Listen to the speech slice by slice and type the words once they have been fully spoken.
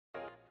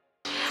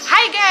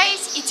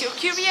guys, it's your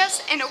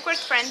curious and awkward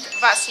friend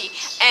VASI,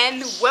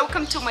 and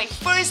welcome to my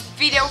first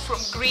video from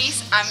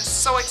Greece. I'm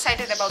so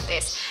excited about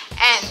this.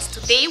 And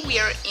today we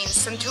are in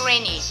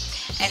Santorini.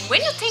 And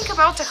when you think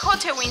about a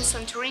hotel in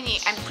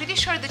Santorini, I'm pretty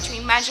sure that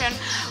you imagine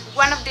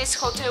one of these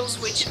hotels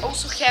which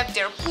also have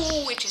their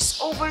pool, which is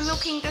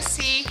overlooking the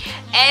sea,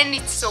 and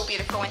it's so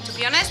beautiful. And to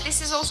be honest,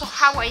 this is also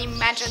how I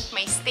imagined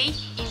my stay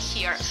in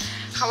here.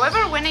 However,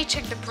 when I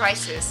checked the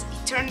prices,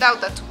 it turned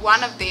out that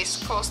one of these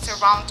cost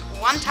around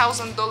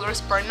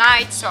 $1,000 per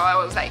night, so I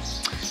was like,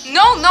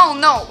 no,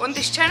 on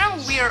this channel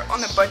we are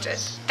on a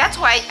budget. That's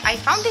why I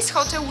found this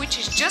hotel which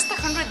is just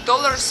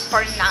 $100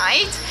 per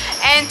night,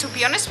 and to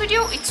be honest with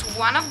you, it's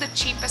one of the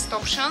cheapest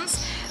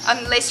options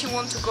unless you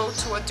want to go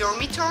to a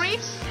dormitory.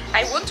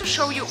 I want to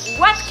show you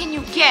what can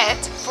you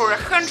get for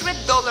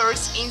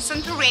 $100 in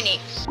Santorini.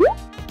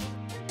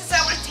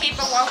 Our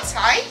table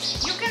outside.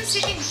 You can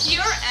sit in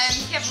here and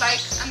have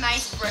like a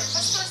nice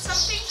breakfast or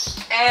something.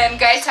 And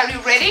guys, are you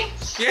ready?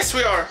 Yes,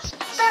 we are.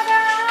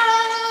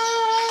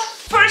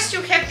 First,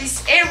 you have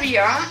this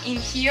area in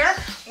here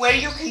where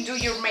you can do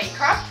your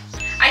makeup.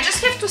 I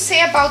just have to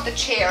say about the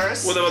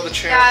chairs. What about the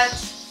chairs? That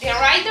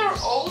they're either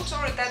old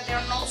or that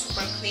they're not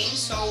super clean,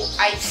 so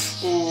I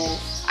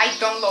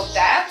don't love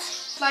that.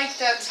 Like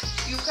that,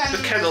 you can.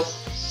 The kettle.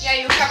 Yeah,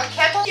 you have a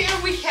kettle.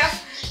 Here we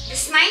have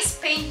this nice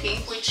painting,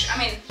 which, I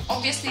mean,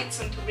 obviously it's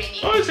Santorini.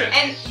 Oh, is it?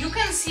 And you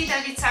can see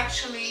that it's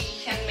actually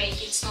handmade,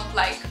 it's not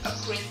like a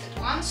printed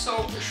one,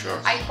 so sure.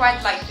 I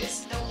quite like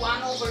this. The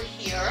one over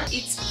here,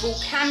 it's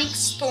volcanic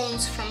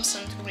stones from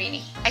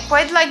Santorini. I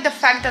quite like the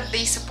fact that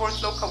they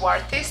support local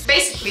artists.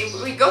 Basically,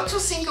 we got two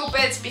single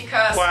beds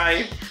because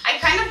Why? I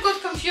kind of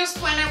got confused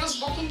when I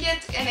was booking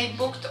it, and I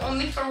booked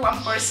only for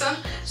one person.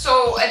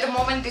 So at the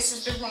moment, this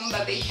is the room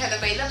that they had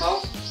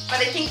available. But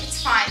I think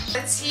it's fine.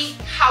 Let's see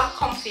how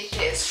comfy it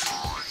is.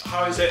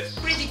 How is it?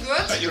 Pretty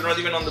good. You're not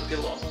even on the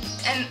pillow.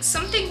 And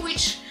something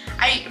which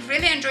I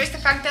really enjoy is the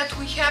fact that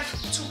we have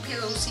two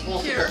pillows in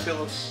here.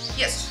 Pillows.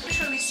 Yes, you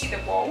usually see the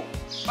wall,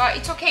 but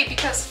it's okay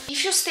because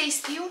if you stay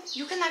still,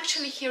 you can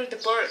actually hear the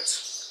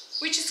birds,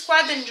 which is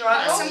quite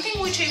enjoyable.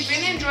 Something which I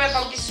really enjoy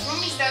about this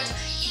room is that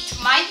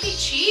it might be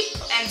cheap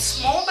and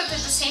small, but at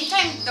the same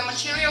time the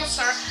materials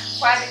are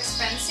quite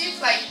expensive.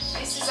 Like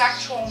this is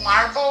actual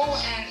marble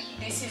and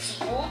this is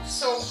wood,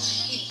 so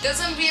it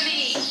doesn't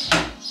really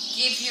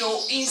give you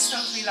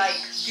instantly like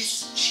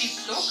this cheap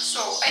look, so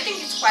I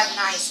think it's quite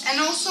nice. And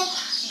also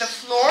the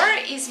floor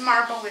is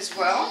marble as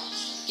well.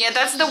 Yeah,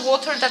 that's the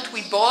water that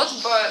we bought,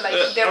 but like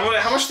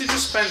how much did you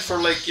spend for,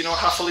 like, you know,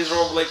 half a liter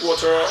of like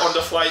water on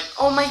the flight?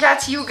 Oh my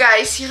god, you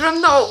guys, you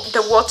don't know,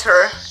 the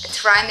water at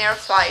Ryanair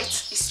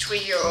flights is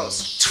 €3.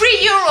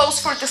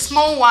 €3 for the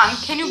small one,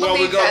 can you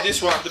believe that? Well, we got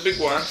this one, the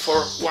big one,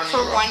 for €1. For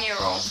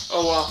 €1.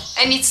 Oh wow.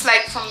 And it's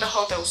like from the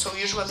hotel, so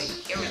usually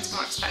here it's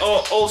more expensive.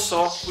 Oh,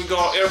 also, we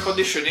got air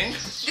conditioning.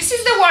 This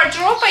is the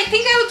wardrobe, I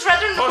think I would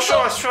rather not.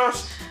 Oh, sure.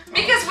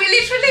 Because we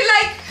literally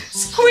like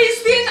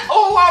squeezed in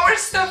all our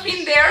stuff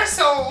in there,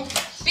 so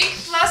big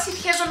plus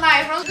it has an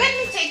iron. Let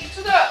me take you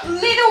to the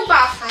little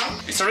bathroom.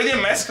 It's already a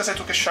mess because I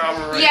took a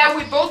shower, right? Yeah,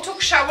 we both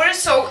took showers,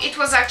 so it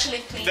was actually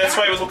clean. That's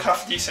why it look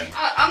half decent.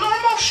 A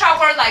normal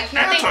shower, like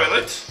nothing. And a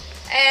toilet.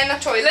 And a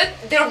toilet.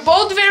 They're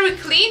both very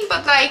clean,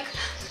 but like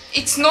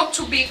it's not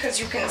too big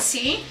as you can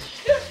see,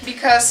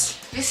 because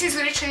this is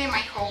literally my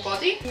whole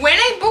body. When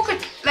I book a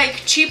like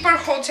cheaper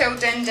hotel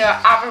than the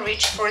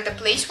average for the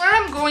place where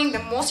I'm going,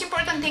 the most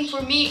important thing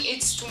for me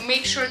is to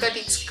make sure that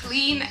it's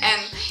clean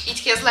and it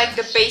has like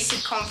the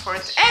basic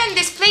comfort. And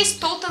this place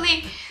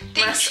totally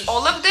ticks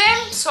all of them,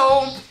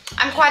 so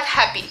I'm quite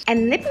happy.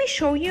 And let me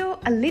show you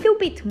a little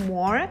bit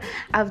more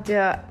of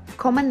the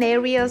common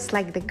areas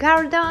like the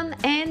garden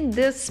and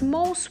the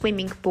small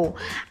swimming pool.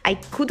 I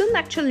couldn't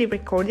actually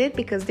record it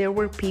because there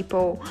were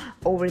people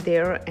over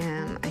there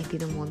and I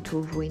didn't want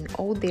to ruin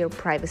all their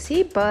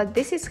privacy, but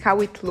this is how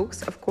it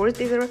looks. Of course,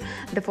 these are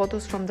the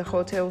photos from the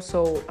hotel,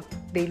 so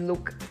they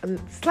look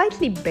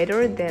slightly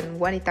better than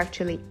what it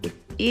actually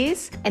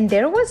is. And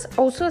there was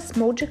also a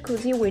small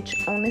jacuzzi, which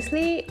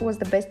honestly was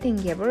the best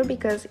thing ever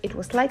because it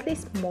was slightly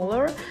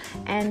smaller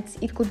and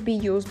it could be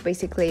used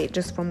basically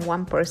just from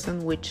one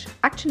person, which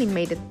actually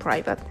made it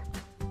private.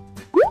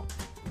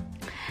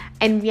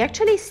 And we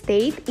actually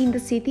stayed in the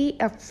city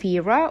of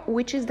Fira,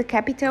 which is the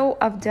capital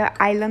of the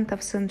island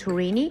of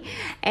Santorini.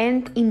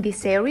 And in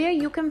this area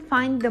you can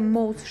find the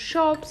most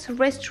shops,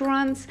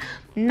 restaurants,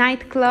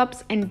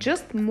 nightclubs, and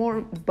just more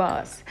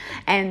buzz.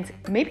 And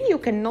maybe you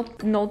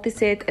cannot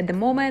notice it at the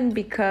moment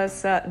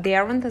because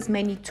there aren't as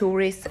many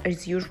tourists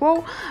as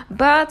usual,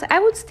 but I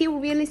would still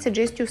really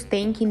suggest you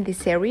staying in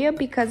this area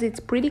because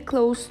it's pretty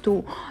close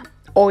to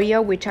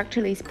Oia, which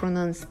actually is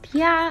pronounced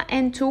Tia,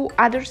 and to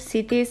other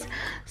cities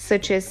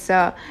such as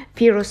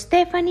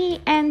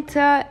Pirostefani and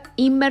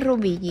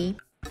Immerovigi.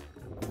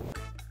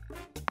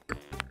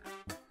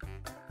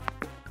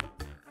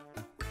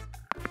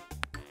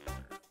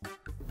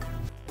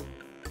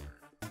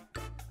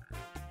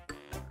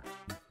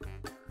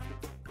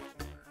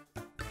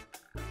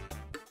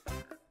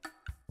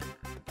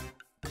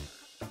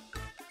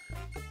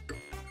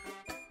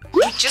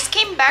 just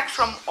came back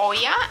from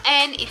Oya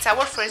and it's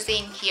our first day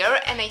in here,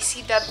 and I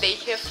see that they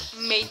have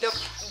made up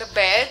the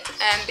bed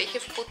and they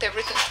have put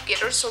everything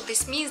together, so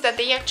this means that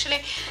they actually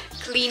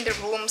clean the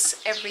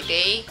rooms every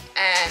day,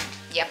 and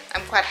yeah,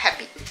 I'm quite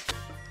happy.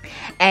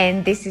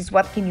 And this is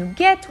what can you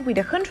get with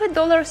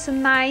 $100 a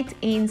night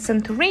in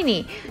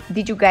Santorini.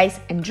 Did you guys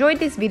enjoy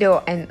this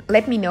video? And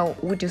let me know,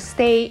 would you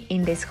stay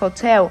in this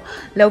hotel?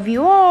 Love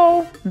you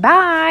all,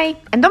 bye!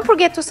 And don't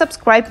forget to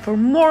subscribe for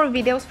more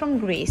videos from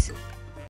Greece.